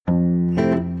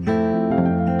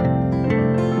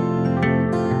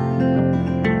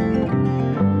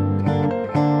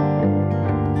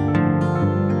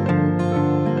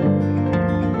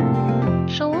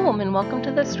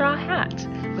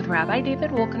Rabbi David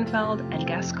Wolkenfeld and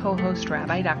guest co-host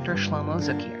Rabbi Dr. Shlomo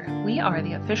Zuckier. We are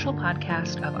the official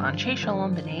podcast of Anshe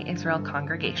Shalom B'nai Israel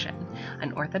Congregation,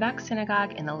 an Orthodox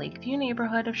synagogue in the Lakeview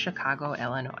neighborhood of Chicago,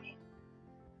 Illinois.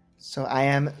 So I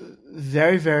am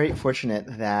very, very fortunate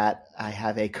that I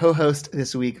have a co-host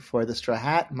this week for the Straw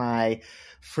Hat, my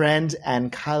friend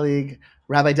and colleague,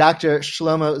 Rabbi Dr.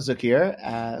 Shlomo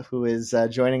Zuckier, who is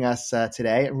joining us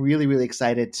today. I'm really, really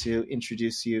excited to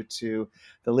introduce you to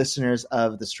the listeners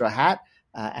of the Straw Hat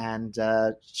and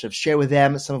sort of share with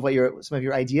them some of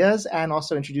your ideas, and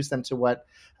also introduce them to what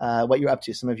you're up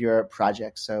to, some of your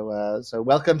projects. So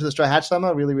welcome to the Straw Hat,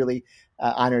 Shlomo. Really, really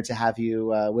honored to have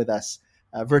you with us.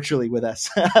 Virtually with us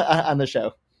on the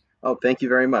show. Oh, thank you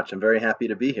very much. I'm very happy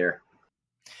to be here.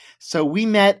 So we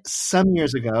met some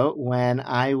years ago when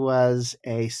I was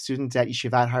a student at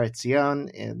Yeshivat Har Etzion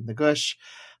in the Gush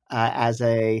as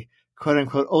a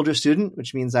quote-unquote older student,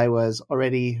 which means I was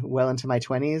already well into my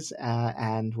 20s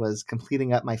and was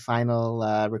completing up my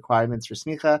final requirements for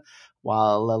smicha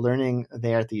while learning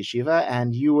there at the yeshiva.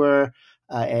 And you were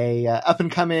a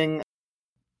up-and-coming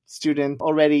student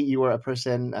already. You were a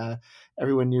person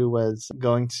everyone knew was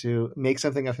going to make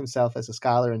something of himself as a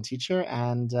scholar and teacher,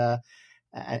 and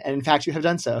in fact, you have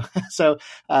done so. So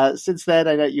since then,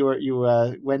 I know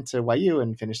you went to YU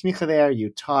and finished smicha there. You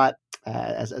taught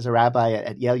as a rabbi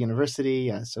at Yale University.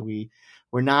 So we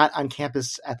were not on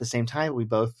campus at the same time. We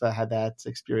both had that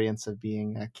experience of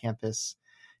being campus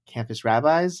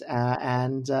rabbis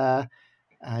and rival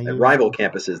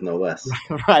campuses, no less.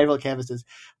 Rival campuses.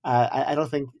 I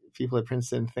don't think people at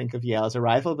Princeton think of Yale as a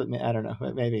rival, but I don't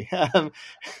know, maybe.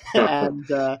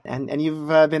 And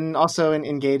you've been also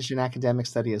engaged in academic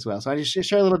study as well. So I just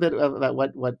share a little bit about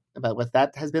what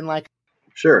that has been like.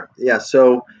 Sure. Yeah.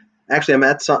 So actually, I'm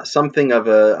at something of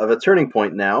a turning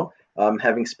point now.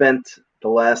 Having spent the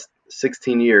last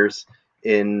 16 years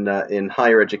in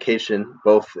higher education,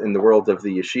 both in the world of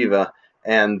the yeshiva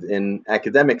and in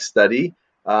academic study,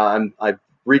 I've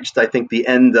reached, I think, the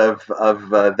end of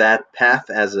that path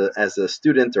as a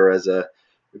student or as a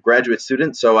graduate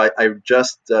student. So I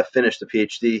just finished a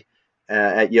PhD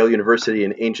at Yale University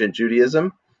in ancient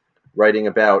Judaism, writing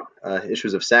about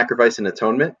issues of sacrifice and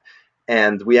atonement.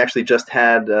 And we actually just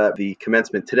had the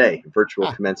commencement today,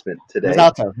 virtual commencement today.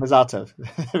 Mazal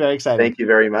tov. Very exciting. Thank you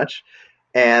very much.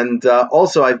 And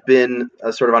also, I've been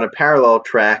sort of on a parallel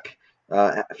track.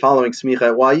 Following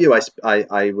smicha at YU,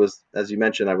 I was, as you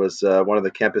mentioned, I was one of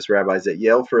the campus rabbis at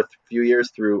Yale for a few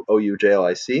years through OU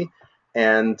JLIC,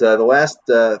 and the last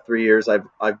 3 years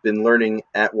I've been learning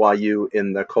at YU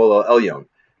in the Kol Elyon,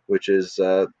 which is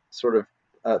sort of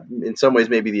in some ways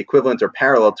maybe the equivalent or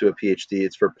parallel to a PhD.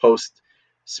 It's for post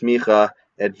smicha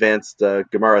advanced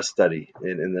Gemara study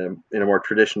in a more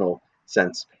traditional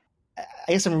sense.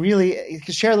 I guess you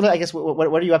could share a little, I guess,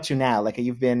 what are you up to now? Like,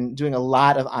 you've been doing a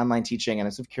lot of online teaching, and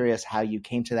I'm sort of curious how you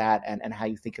came to that and how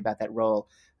you think about that role.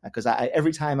 Because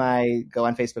every time I go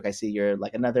on Facebook, I see your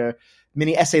like another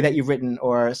mini essay that you've written,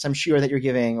 or some shiur that you're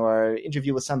giving, or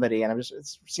interview with somebody, and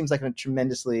it seems like a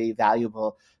tremendously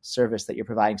valuable service that you're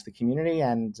providing to the community.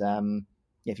 And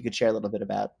if you could share a little bit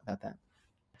about that.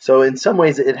 So in some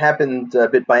ways, it happened a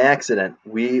bit by accident.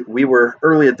 We were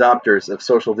early adopters of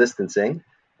social distancing,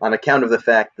 on account of the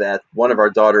fact that one of our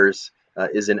daughters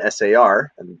is in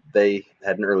SAR, and they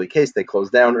had an early case. They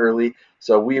closed down early,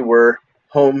 so we were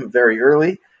home very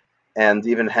early, and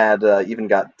even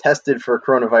got tested for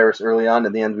coronavirus early on.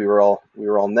 In the end, we were all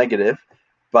negative,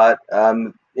 but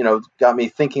got me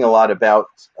thinking a lot about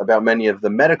many of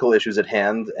the medical issues at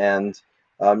hand, and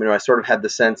I sort of had the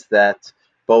sense that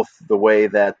both the way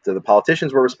that the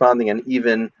politicians were responding and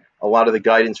even a lot of the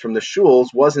guidance from the shuls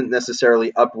wasn't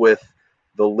necessarily up with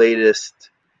the latest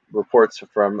reports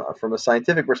from a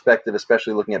scientific perspective,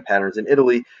 especially looking at patterns in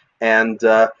Italy. And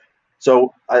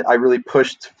so I really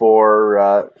pushed for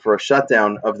a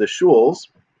shutdown of the shuls.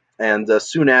 And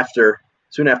soon after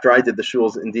I did, the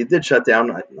shuls indeed did shut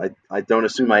down. I don't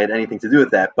assume I had anything to do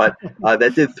with that, but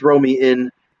that did throw me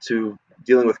into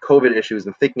dealing with COVID issues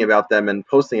and thinking about them and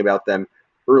posting about them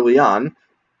early on.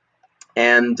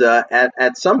 And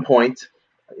at some point,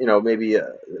 maybe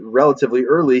relatively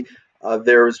early,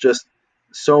 there was just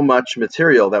so much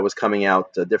material that was coming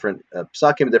out, different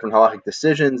psakim, different halachic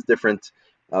decisions, different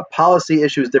policy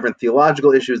issues, different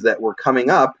theological issues that were coming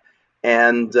up,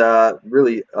 and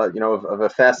really, of a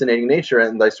fascinating nature.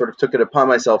 And I sort of took it upon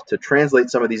myself to translate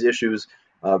some of these issues,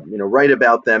 write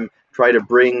about them, try to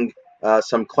bring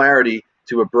some clarity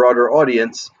to a broader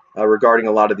audience regarding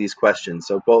a lot of these questions.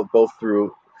 So both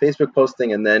through Facebook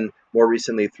posting and then more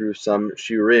recently through some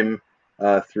shiurim,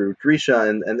 through Drisha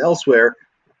and elsewhere,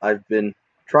 I've been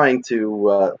trying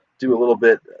to do a little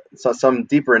bit, some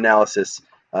deeper analysis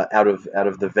out of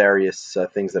the various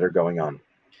things that are going on.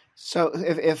 So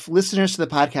if listeners to the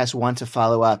podcast want to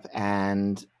follow up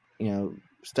and,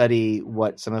 study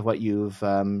some of what you've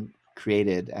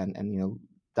created and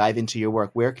dive into your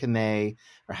work, where can they,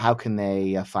 or how can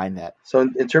they find that? So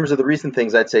in terms of the recent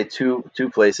things, I'd say two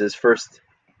places. First,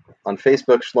 on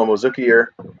Facebook, Shlomo Zuckier.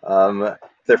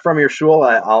 If they're from your shul,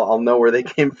 I'll know where they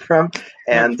came from.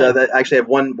 And I actually have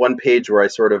one page where I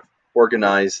sort of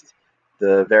organized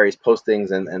the various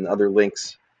postings and other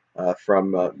links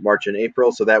from March and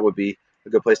April. So that would be a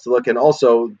good place to look. And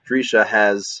also, Drisha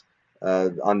has,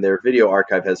 on their video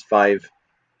archive, has 5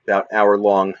 about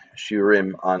hour-long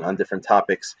shiurim on different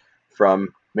topics, from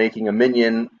making a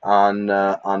minyan on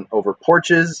over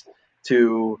porches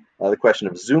to the question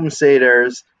of Zoom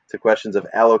seders, to questions of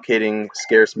allocating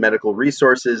scarce medical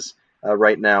resources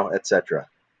right now, etc.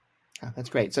 Oh, that's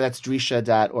great. So that's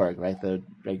drisha.org, right? The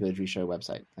regular Drisha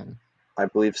website. And I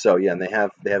believe so, yeah. And they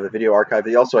have a video archive.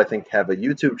 They also, I think, have a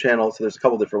YouTube channel. So there's a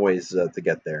couple different ways to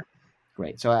get there.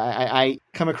 Great. So I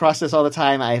come across this all the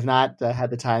time. I have not had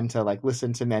the time to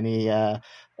listen to many. I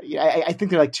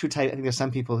think there are 2 types. I think there's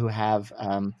some people who have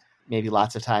maybe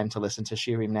lots of time to listen to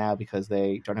shiurim now because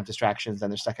they don't have distractions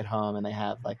and they're stuck at home and they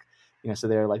have so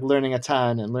they're learning a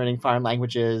ton and learning foreign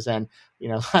languages and,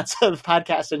 lots of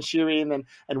podcasts and shiurim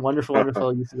and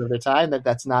wonderful uses of their time.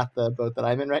 That's not the boat that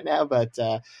I'm in right now, but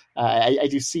I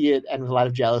do see it, and with a lot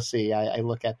of jealousy, I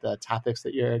look at the topics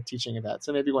that you're teaching about.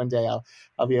 So maybe one day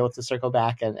I'll be able to circle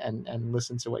back and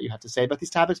listen to what you have to say about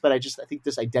these topics. But I think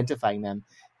just identifying them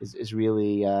is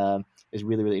really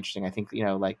really interesting. I think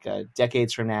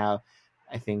decades from now,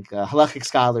 I think halachic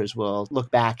scholars will look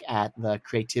back at the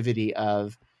creativity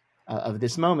of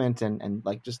this moment and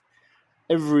just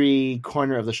every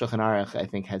corner of the Shulchan Aruch, I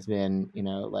think, has been,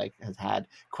 has had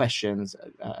questions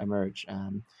emerge.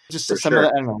 Just for some sure.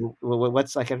 of the, I don't know,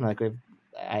 what's I don't know,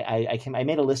 I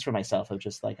made a list for myself of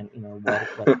just what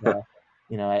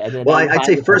I'd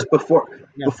say first,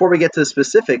 before we get to the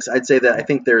specifics, I'd say that I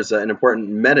think there's an important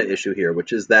meta issue here,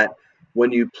 which is that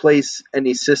when you place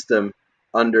any system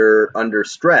under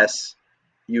stress,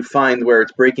 you find where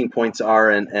its breaking points are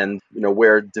and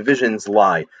where divisions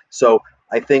lie. So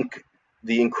I think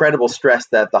the incredible stress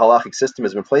that the halachic system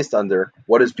has been placed under,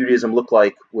 what does Judaism look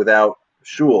like without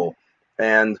shul?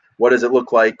 And what does it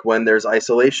look like when there's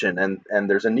isolation and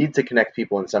there's a need to connect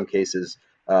people in some cases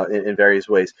in various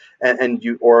ways?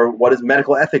 Or what does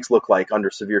medical ethics look like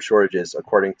under severe shortages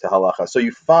according to halacha? So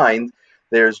you find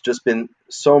there's just been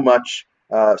so much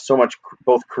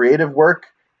both creative work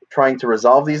trying to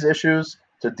resolve these issues,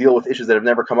 to deal with issues that have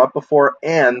never come up before,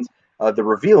 and the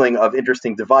revealing of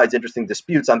interesting divides, interesting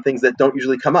disputes on things that don't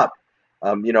usually come up.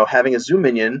 Having a Zoom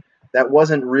minyan, that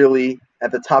wasn't really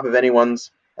at the top of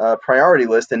anyone's priority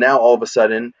list, and now all of a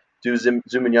sudden, do Zoom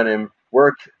minyanim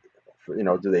work?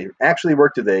 Do they actually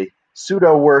work? Do they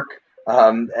pseudo work?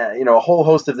 A whole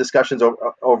host of discussions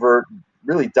over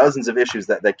really dozens of issues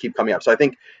that keep coming up. So I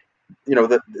think,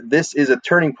 this is a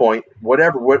turning point.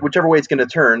 Whichever way it's going to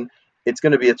turn, it's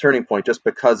going to be a turning point just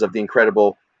because of the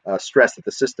incredible stress that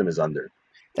the system is under.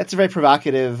 That's a very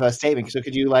provocative statement. So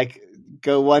could you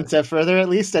go one step further at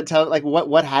least and tell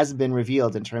what has been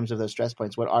revealed in terms of those stress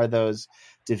points? What are those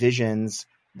divisions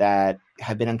that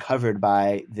have been uncovered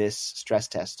by this stress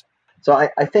test? So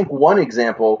I think one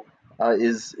example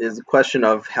is a question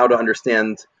of how to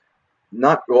understand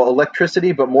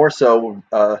electricity, but more so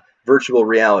virtual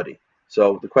reality.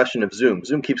 So the question of Zoom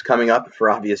keeps coming up for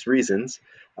obvious reasons.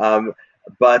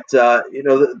 But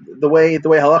the way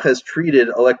halacha has treated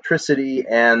electricity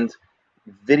and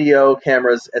video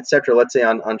cameras, etc., let's say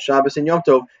on Shabbos and Yom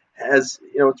Tov, has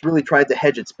it's really tried to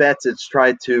hedge its bets. It's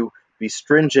tried to be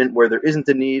stringent where there isn't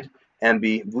a need and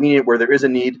be lenient where there is a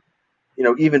need.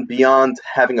 Even beyond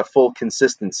having a full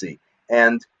consistency.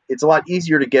 And it's a lot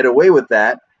easier to get away with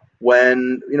that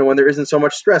when there isn't so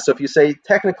much stress. So if you say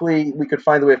technically we could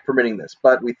find a way of permitting this,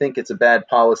 but we think it's a bad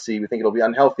policy, we think it'll be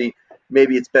unhealthy,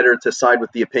 maybe it's better to side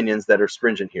with the opinions that are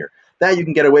stringent here. That you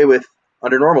can get away with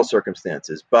under normal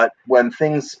circumstances. But when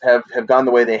things have gone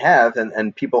the way they have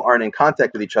and people aren't in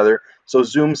contact with each other, so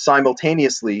Zoom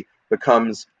simultaneously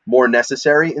becomes more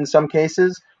necessary in some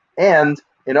cases, and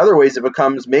in other ways it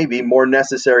becomes maybe more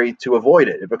necessary to avoid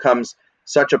it. It becomes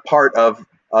such a part of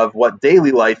what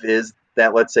daily life is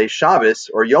that, let's say,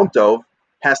 Shabbos or Yom Tov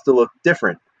has to look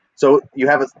different. So you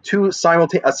have a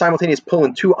simultaneous pull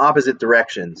in two opposite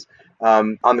directions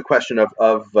on the question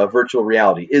of virtual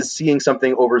reality. Is seeing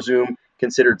something over Zoom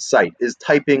considered sight? Is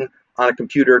typing on a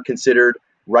computer considered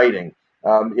writing?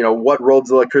 What role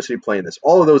does electricity play in this?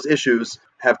 All of those issues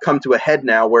have come to a head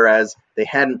now, whereas they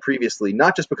hadn't previously,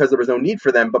 not just because there was no need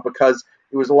for them, but because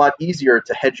it was a lot easier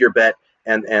to hedge your bet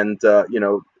and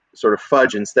sort of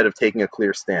fudge instead of taking a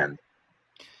clear stand.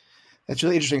 That's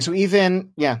really interesting. So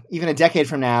even a decade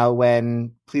from now,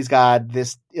 when, please God,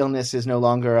 this illness is no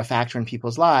longer a factor in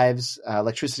people's lives,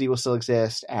 electricity will still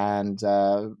exist, and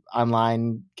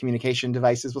online communication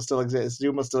devices will still exist.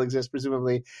 Zoom will still exist,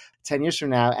 presumably 10 years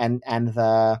from now. And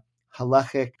the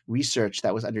halachic research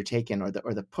that was undertaken, or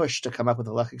the push to come up with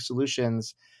halachic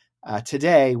solutions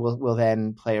today will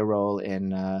then play a role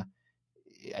in,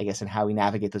 I guess, in how we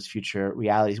navigate those future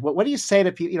realities. What do you say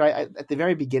to people? At the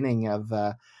very beginning of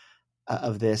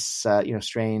this,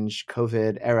 strange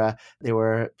COVID era, there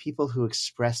were people who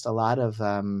expressed a lot of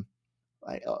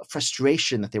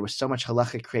frustration that there was so much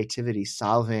halachic creativity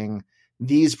solving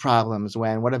these problems.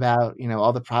 What about,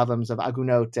 all the problems of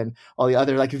agunot and all the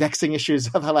other vexing issues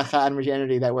of halacha and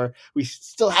modernity that we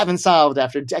still haven't solved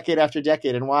after decade,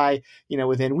 and why,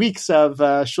 within weeks of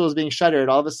shuls being shuttered,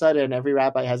 all of a sudden every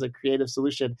rabbi has a creative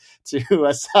solution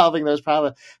to solving those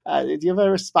problems. Do you have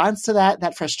a response to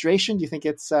that frustration? Do you think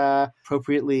it's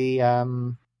appropriately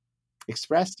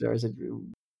expressed, or is it?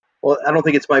 Well, I don't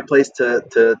think it's my place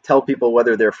to tell people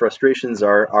whether their frustrations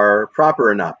are proper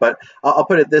or not. But I'll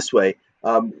put it this way.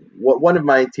 What one of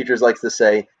my teachers likes to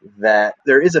say, that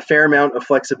there is a fair amount of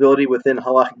flexibility within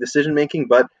halachic decision making,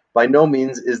 but by no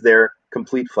means is there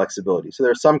complete flexibility. So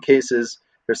there are some cases,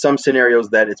 there's some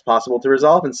scenarios that it's possible to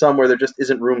resolve, and some where there just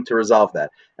isn't room to resolve that.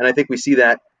 And I think we see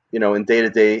that, in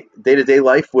day-to-day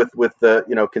life with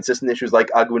the consistent issues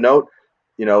like agunot.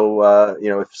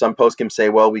 If some poskim say,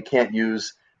 well, we can't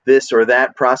use this or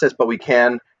that process, but we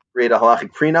can create a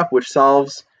halachic prenup, which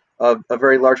solves a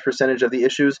very large percentage of the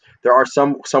issues. There are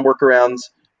some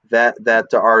workarounds that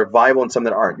are viable and some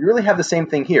that aren't. You really have the same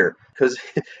thing here, because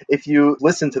if you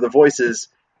listen to the voices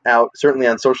out, certainly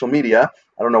on social media,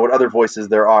 I don't know what other voices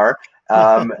there are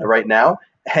right now,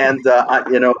 and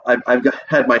I've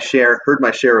heard my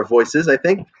share of voices, I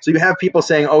think. So you have people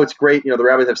saying, oh, it's great, the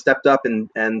rabbis have stepped up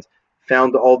and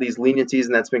found all these leniencies,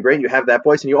 and that's been great. You have that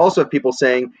voice, and you also have people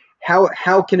saying,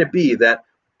 how can it be that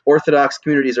Orthodox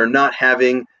communities are not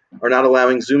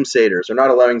allowing Zoom seders, or not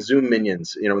allowing Zoom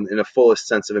minyans, in a fullest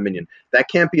sense of a minyan? That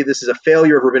can't be. This is a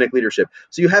failure of rabbinic leadership.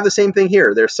 So you have the same thing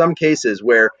here. There are some cases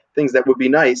where things that would be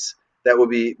nice, that would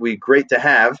be great to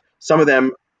have, some of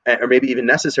them, or maybe even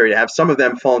necessary to have, some of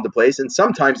them fall into place. And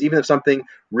sometimes, even if something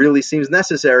really seems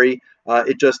necessary,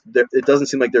 it doesn't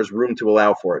seem like there's room to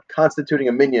allow for it. Constituting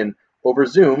a minyan over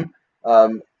Zoom,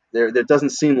 there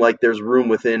doesn't seem like there's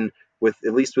room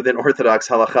at least within Orthodox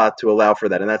halakha to allow for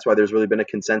that. And that's why there's really been a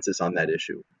consensus on that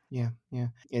issue. Yeah.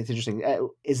 It's interesting.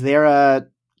 Is there a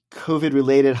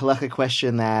COVID-related halakha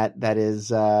question that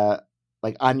is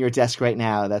on your desk right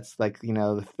now, that's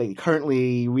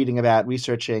currently reading about,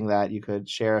 researching, that you could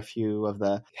share a few of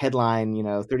the headline,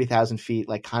 30,000 feet,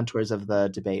 contours of the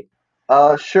debate?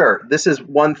 Sure. This is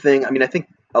one thing. I think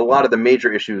a lot of the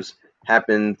major issues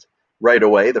happened right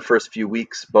away, the first few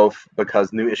weeks, both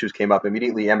because new issues came up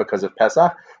immediately and because of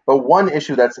Pesach. But one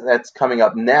issue that's coming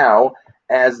up now,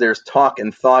 as there's talk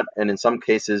and thought, and in some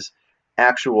cases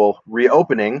actual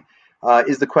reopening,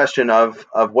 is the question of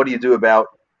what do you do about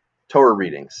Torah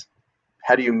readings?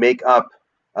 How do you make up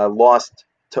lost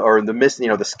or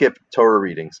the skipped Torah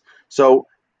readings? So,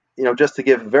 just to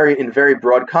give very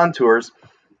broad contours,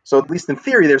 so at least in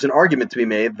theory, there's an argument to be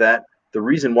made that the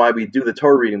reason why we do the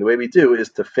Torah reading the way we do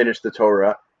is to finish the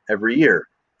Torah every year.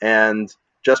 And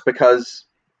just because,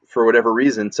 for whatever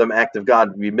reason, some act of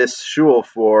God, we miss shul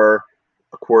for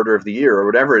a quarter of the year or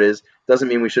whatever it is, doesn't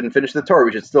mean we shouldn't finish the Torah.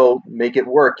 We should still make it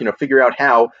work, figure out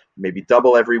how, maybe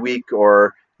double every week,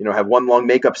 or have one long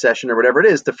makeup session or whatever it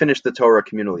is to finish the Torah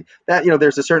communally. That,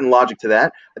 there's a certain logic to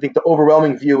that. I think the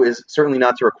overwhelming view is certainly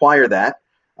not to require that.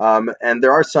 And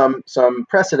there are some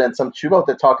precedents, some tshuvot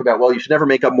that talk about, well, you should never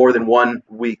make up more than 1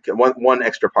 week, one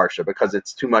extra parsha, because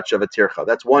it's too much of a tircha.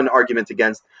 That's one argument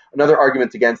against. Another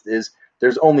argument against is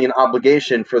there's only an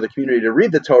obligation for the community to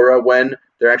read the Torah when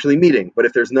they're actually meeting. But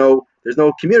if there's no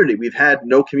community, we've had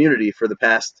no community for the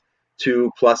past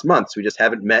 2+ months. We just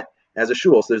haven't met as a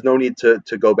shul, so there's no need to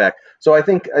go back. So I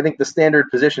think the standard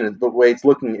position, the way it's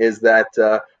looking, is that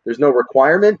there's no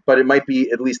requirement, but it might be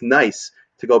at least nice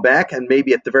to go back, and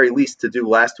maybe at the very least to do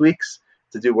last week's,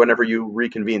 to do whenever you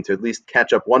reconvene, to at least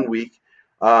catch up 1 week.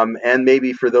 And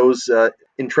maybe for those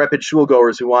intrepid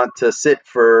shulgoers who want to sit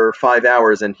for 5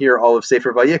 hours and hear all of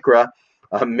Sefer Vayikra,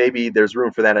 maybe there's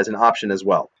room for that as an option as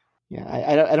well. Yeah,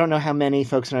 I don't know how many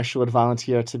folks in our shul would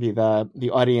volunteer to be the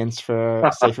audience for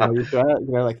Sefer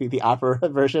Vayikra, the opera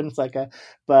version. It's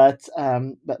but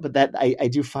that I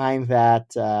do find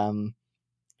that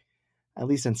at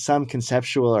least in some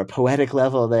conceptual or poetic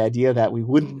level, the idea that we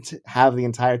wouldn't have the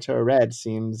entire Torah read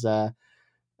seems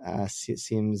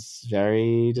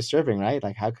very disturbing, right?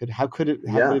 Like how could it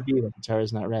be that the Torah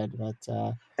is not read? But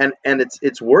and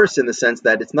it's worse in the sense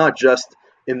that it's not just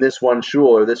in this one shul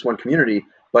or this one community,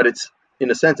 but it's in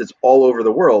a sense it's all over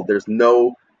the world. There's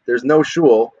no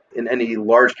shul in any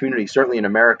large community, certainly in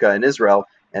America and Israel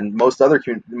and most other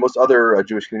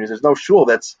Jewish communities. There's no shul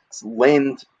that's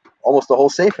lamed almost the whole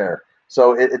Sefer.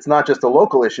 So it's not just a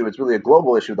local issue; it's really a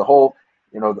global issue. The whole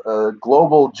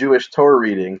global Jewish Torah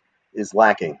reading is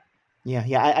lacking. Yeah.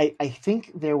 I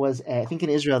think there was. I think in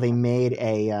Israel they made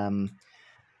a.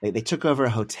 They took over a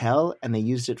hotel and they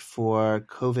used it for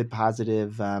COVID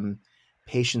positive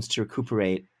patients to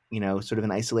recuperate, sort of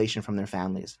in isolation from their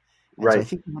families. And right. So I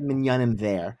think we have minyanim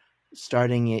there,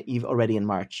 starting already in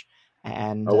March.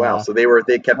 And oh wow, so they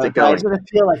kept it going. I sort of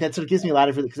feel like that sort of gives me a lot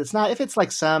of because it's not if it's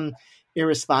like some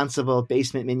irresponsible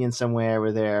basement minion somewhere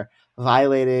where they're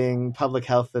violating public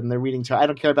health and they're reading Torah. I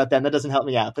don't care about them. That doesn't help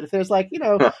me out. But if there's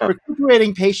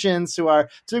recuperating patients who are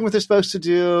doing what they're supposed to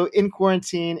do in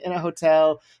quarantine in a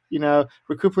hotel,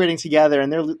 recuperating together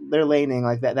and they're laning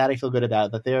like that I feel good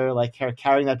about. That they're like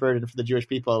carrying that burden for the Jewish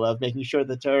people of making sure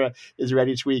the Torah is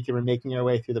ready each week and we're making our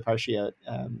way through the Parshiot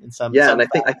in some. Yeah, and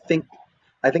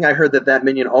I think I heard that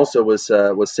minion also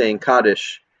was saying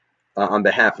Kaddish on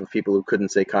behalf of people who couldn't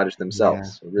say Kaddish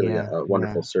themselves. Yeah, really a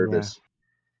wonderful service.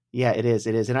 Yeah, it is.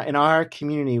 In our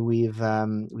community, we've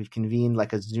convened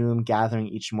like a Zoom gathering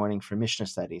each morning for Mishnah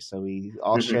study. So we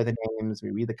all share the names.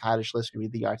 We read the Kaddish list. We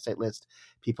read the Yahrzeit list.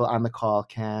 People on the call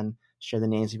can share the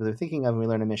names people they're thinking of, and we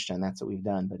learn a Mishnah, and that's what we've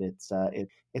done. But it's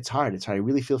hard. It's hard. I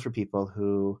really feel for people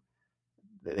who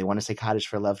they want to say Kaddish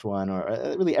for a loved one, or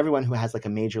really everyone who has like a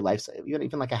major life,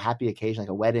 even like a happy occasion, like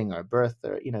a wedding or a birth,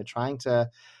 or trying to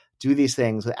do these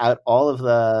things without all of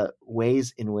the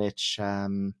ways in which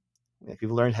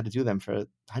people learned how to do them for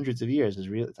hundreds of years is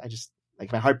real. I just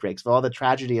my heart breaks with all the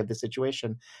tragedy of the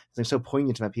situation. It's so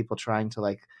poignant about people trying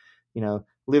to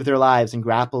live their lives and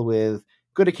grapple with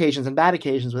good occasions and bad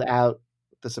occasions without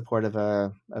the support of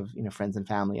friends and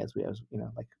family very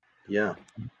hard.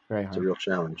 It's a real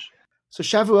challenge. So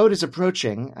Shavuot is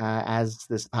approaching as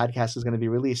this podcast is going to be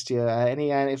released.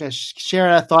 Share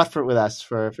a thought with us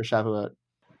for Shavuot.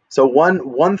 So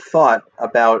one thought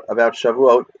about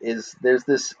Shavuot is there's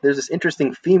this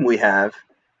interesting theme we have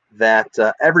that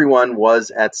everyone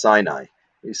was at Sinai.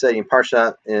 You say in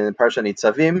Parsha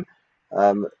Nitzavim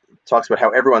talks about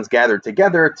how everyone's gathered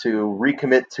together to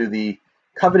recommit to the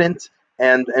covenant,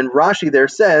 and Rashi there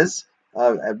says,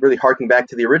 really harking back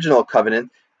to the original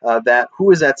covenant, that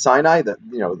who is at Sinai?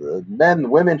 The men,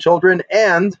 women, children,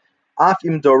 and af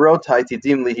im dorot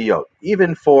haitidim lihiyot,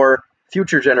 even for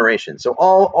future generations. So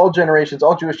all generations,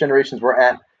 all Jewish generations were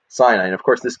at Sinai. And of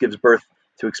course, this gives birth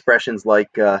to expressions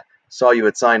like saw you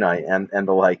at Sinai and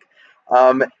the like.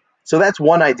 So that's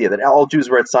one idea, that all Jews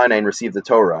were at Sinai and received the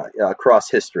Torah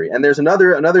across history. And there's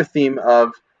another theme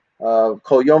of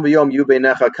kol yom v'yom yu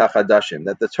beinecha kachadashim,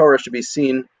 that the Torah should be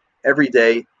seen every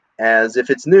day as if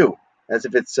it's new, as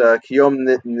if it's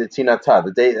kiyom nitinata,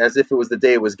 the day, as if it was the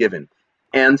day it was given.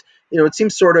 And it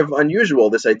seems sort of unusual,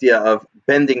 this idea of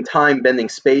bending time, bending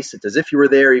space. It's as if you were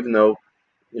there, even though,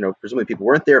 presumably people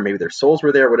weren't there. Maybe their souls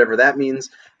were there, whatever that means.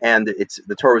 And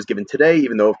the Torah was given today,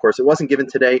 even though, of course, it wasn't given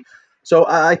today. So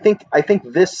I think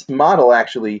this model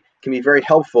actually can be very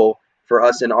helpful for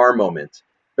us in our moment,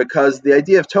 because the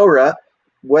idea of Torah,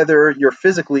 whether you're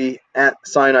physically at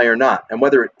Sinai or not, and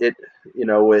whether it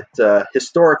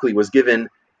historically was given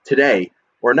today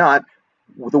or not,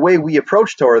 the way we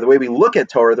approach Torah, the way we look at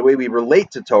Torah, the way we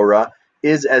relate to Torah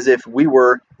is as if we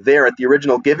were there at the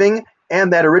original giving,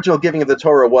 and that original giving of the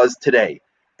Torah was today.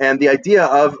 And the idea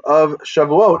of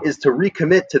Shavuot is to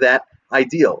recommit to that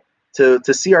ideal, to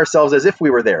see ourselves as if we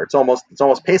were there. It's almost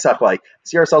Pesach-like.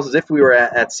 See ourselves as if we were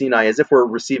at Sinai, as if we're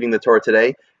receiving the Torah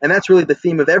today. And that's really the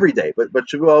theme of every day. But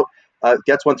Shavuot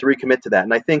gets one to recommit to that.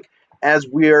 And I think as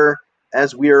we're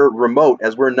remote,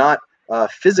 as we're not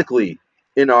physically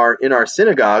in our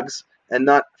synagogues and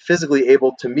not physically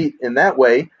able to meet in that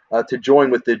way, to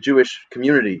join with the Jewish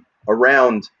community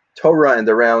around Torah and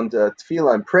around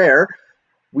tefillah and prayer,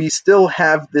 we still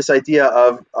have this idea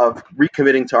of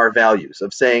recommitting to our values,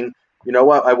 of saying, you know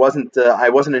what, I wasn't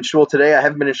in shul today, I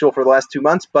haven't been in shul for the last 2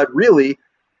 months, but really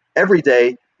every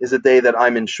day is a day that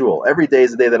I'm in shul. Every day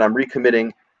is a day that I'm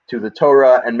recommitting to the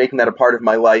Torah and making that a part of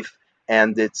my life,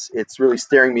 and it's really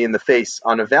staring me in the face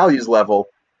on a values level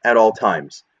at all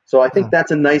times. So I think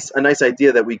that's a nice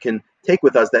idea that we can take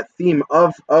with us, that theme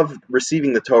of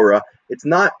receiving the Torah. It's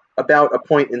not about a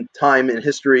point in time in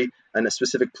history and a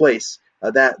specific place.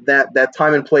 That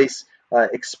time and place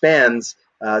expands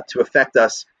to affect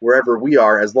us wherever we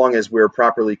are, as long as we're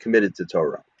properly committed to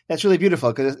Torah. That's really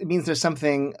beautiful, because it means there's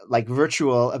something like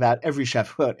virtual about every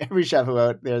Shavuot. Every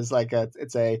Shavuot, there's like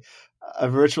it's a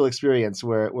virtual experience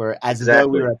where as though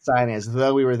we were at Sinai, as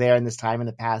though we were there in this time in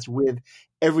the past with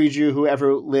every Jew who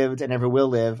ever lived and ever will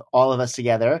live, all of us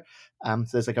together. So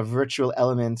there's like a virtual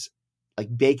element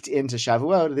like baked into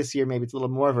Shavuot. This year, maybe it's a little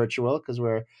more virtual because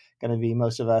we're going to be,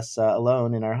 most of us,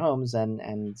 alone in our homes,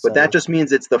 and so, but that just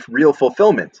means it's the real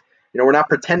fulfillment. We're not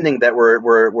pretending that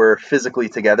we're physically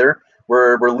together.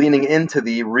 We're leaning into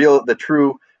the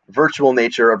true virtual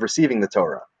nature of receiving the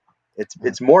Torah.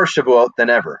 It's more Shavuot than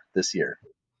ever this year.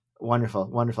 Wonderful.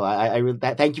 I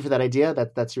thank you for that idea.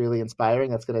 That's really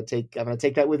inspiring. I'm going to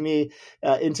take that with me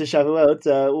into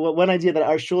Shavuot. One idea that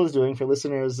our shul is doing for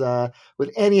listeners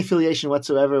with any affiliation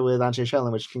whatsoever with Anshe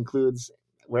Shalom, which includes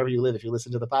wherever you live, if you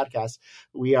listen to the podcast,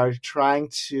 we are trying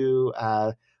to,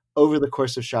 over the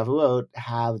course of Shavuot,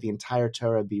 have the entire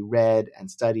Torah be read and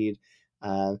studied,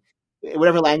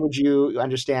 whatever language you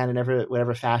understand and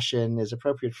whatever fashion is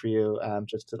appropriate for you.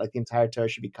 Just to, like, the entire Torah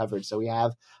should be covered. So we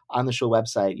have on the shul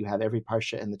website, you have every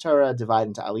parsha in the Torah divided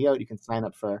into aliyot. You can sign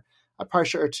up for a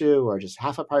parsha or two, or just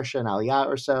half a parsha, an aliyah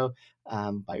or so,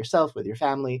 by yourself with your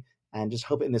family. And just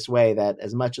hope in this way that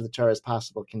as much of the Torah as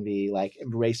possible can be like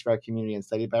embraced by our community and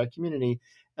studied by our community,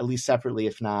 at least separately,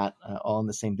 if not all in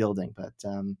the same building. But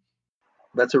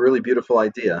that's a really beautiful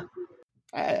idea.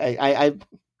 I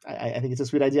think it's a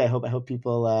sweet idea. I hope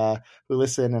people who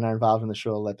listen and are involved in the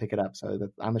shul pick it up. So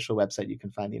that on the shul website, you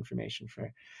can find the information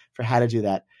for how to do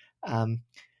that.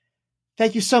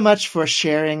 Thank you so much for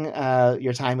sharing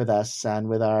your time with us and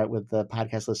with the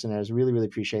podcast listeners. Really, really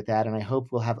appreciate that. And I hope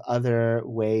we'll have other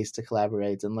ways to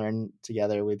collaborate and learn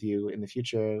together with you in the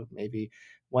future. Maybe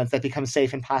once that becomes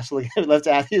safe and possible, I'd love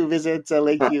to have you visit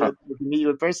Lakeview, meet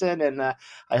you in person. And I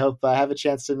hope I have a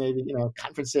chance to maybe,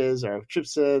 conferences or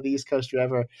trips to the East Coast,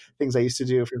 whatever things I used to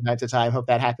do from time to time. Hope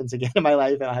that happens again in my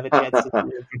life and I'll have a chance to see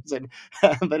you in person.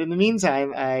 But in the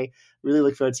meantime, I really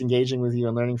look forward to engaging with you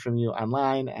and learning from you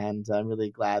online. And I'm really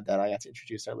glad that I got to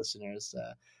introduce our listeners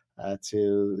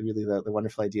to really the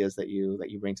wonderful ideas that you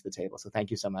bring to the table. So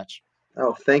thank you so much.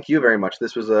 Oh, thank you very much.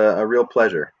 This was a real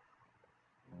pleasure.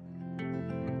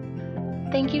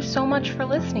 Thank you so much for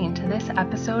listening to this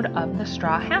episode of The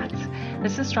Straw Hats.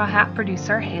 This is Straw Hat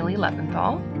producer Haley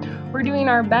Leventhal. We're doing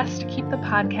our best to keep the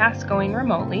podcast going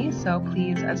remotely, so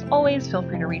please, as always, feel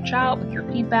free to reach out with your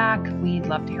feedback. We'd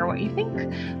love to hear what you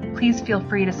think. Please feel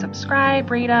free to subscribe,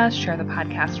 rate us, share the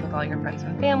podcast with all your friends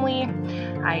and family.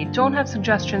 I don't have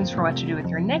suggestions for what to do with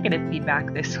your negative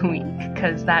feedback this week,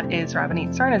 because that is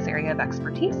Rabbanit Sarna's area of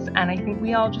expertise, and I think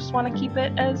we all just want to keep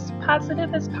it as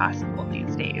positive as possible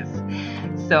these days.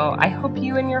 So I hope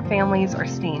you and your families are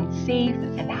staying safe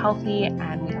and healthy,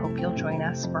 and we hope you'll join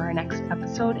us for our next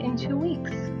episode in 2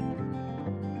 weeks.